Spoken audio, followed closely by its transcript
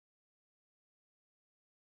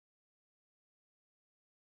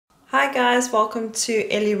Hi guys, welcome to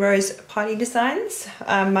Ellie Rose Party Designs.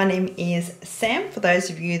 My name is Sam. For those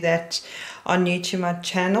of you that are new to my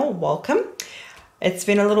channel, welcome. It's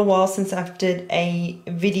been a little while since I've did a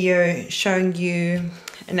video showing you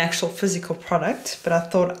an actual physical product, but I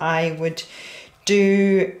thought I would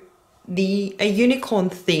do a unicorn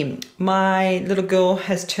theme. My little girl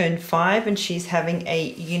has turned 5 and she's having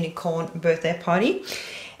a unicorn birthday party.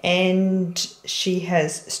 And she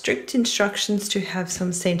has strict instructions to have some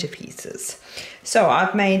centerpieces. So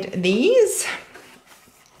I've made these,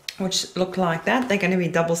 which look like that. They're going to be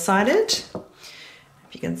double-sided.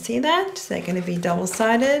 If you can see that, they're going to be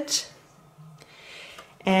double-sided.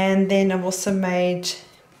 And then I've also made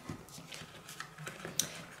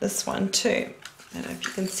this one too. I don't know if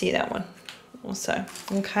you can see that one also.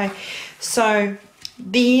 Okay, so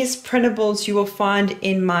these printables you will find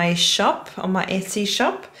in my shop, on my Etsy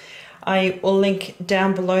shop. I will link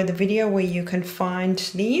down below the video where you can find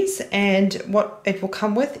these, and what it will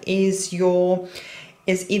come with is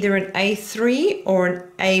either an A3 or an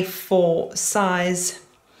A4 size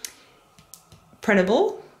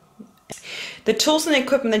printable. The tools and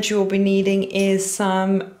equipment that you will be needing is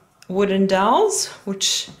some wooden dowels,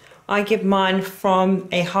 which I get mine from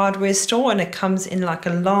a hardware store, and it comes in like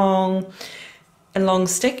a long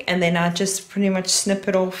stick, and then I just pretty much snip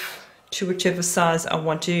it off to whichever size I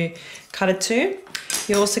want to cut it to.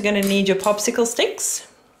 You're also going to need your popsicle sticks,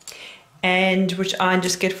 and which I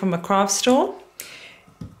just get from a craft store,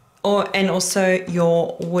 and also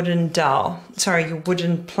your wooden dowel, sorry, your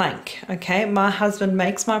wooden plank. Okay, my husband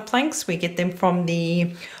makes my planks. We get them from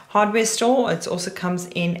the hardware store. It also comes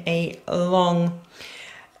in a long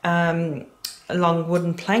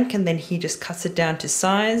wooden plank, and then he just cuts it down to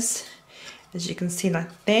size, as you can see, like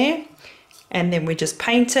there. And then we just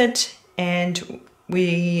paint it and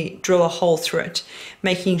we drill a hole through it,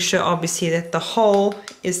 making sure obviously that the hole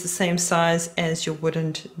is the same size as your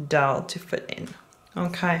wooden dowel to fit in.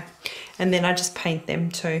 Okay, and then I just paint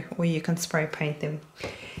them too, or you can spray paint them.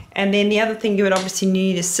 And then the other thing you would obviously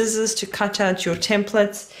need is scissors to cut out your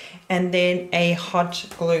templates, and then a hot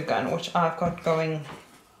glue gun, which I've got going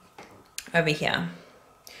over here.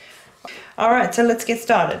 All right, so let's get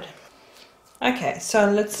started. Okay, so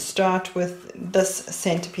let's start with this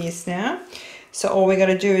centerpiece now. So all we got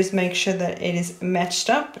to do is make sure that it is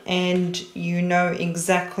matched up and you know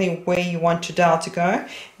exactly where you want your dowel to go.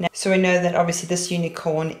 Now, so we know that obviously this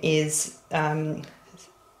unicorn is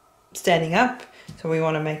standing up, so we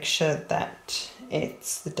want to make sure that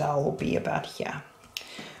the dowel will be about here.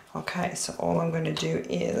 Okay, so all I'm going to do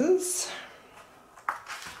is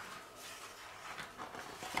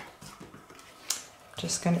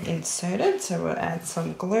just going to insert it. So we'll add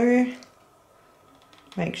some glue,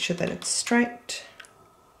 make sure that it's straight.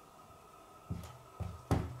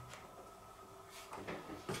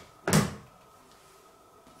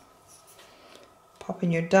 Pop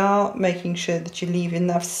in your dowel, making sure that you leave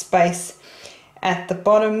enough space at the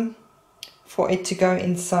bottom for it to go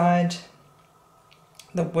inside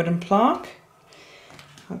the wooden plaque.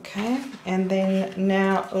 Okay, and then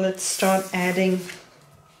now let's start adding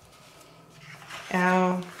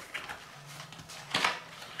our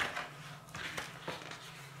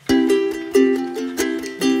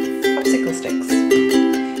popsicle sticks.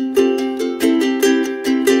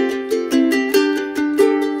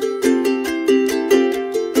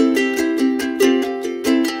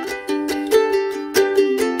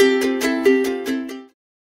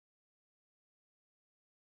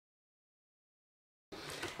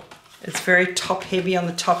 It's very top heavy on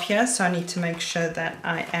the top here, so I need to make sure that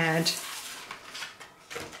I add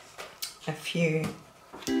a few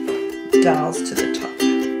dowels to the top.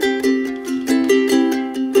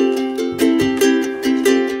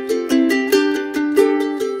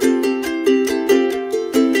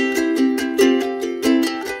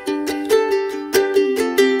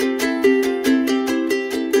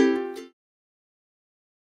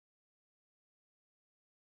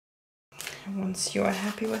 And once you are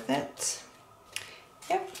happy with it,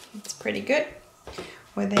 yep, it's pretty good.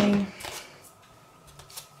 We're then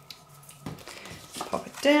pop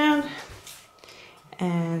it down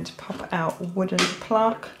and pop our wooden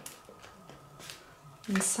plaque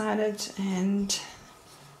inside it, and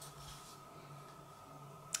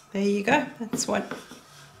there you go. That's what,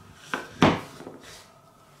 I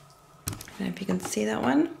don't know if you can see that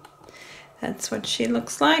one. That's what she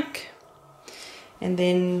looks like. And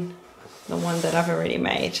then the one that I've already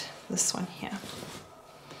made, this one here.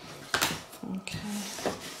 Okay,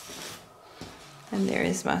 and there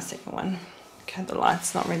is my second one. Okay, the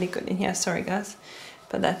light's not really good in here, sorry guys,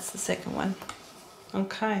 but that's the second one.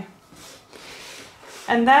 Okay,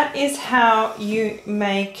 and that is how you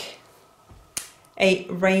make a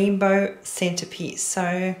rainbow centerpiece.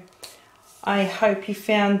 So I hope you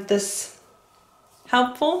found this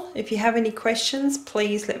helpful. If you have any questions,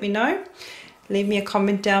 please let me know. Leave me a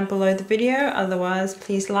comment down below the video. Otherwise,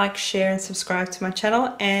 please like, share and subscribe to my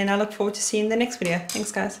channel, and I look forward to seeing you in the next video.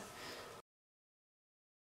 Thanks guys.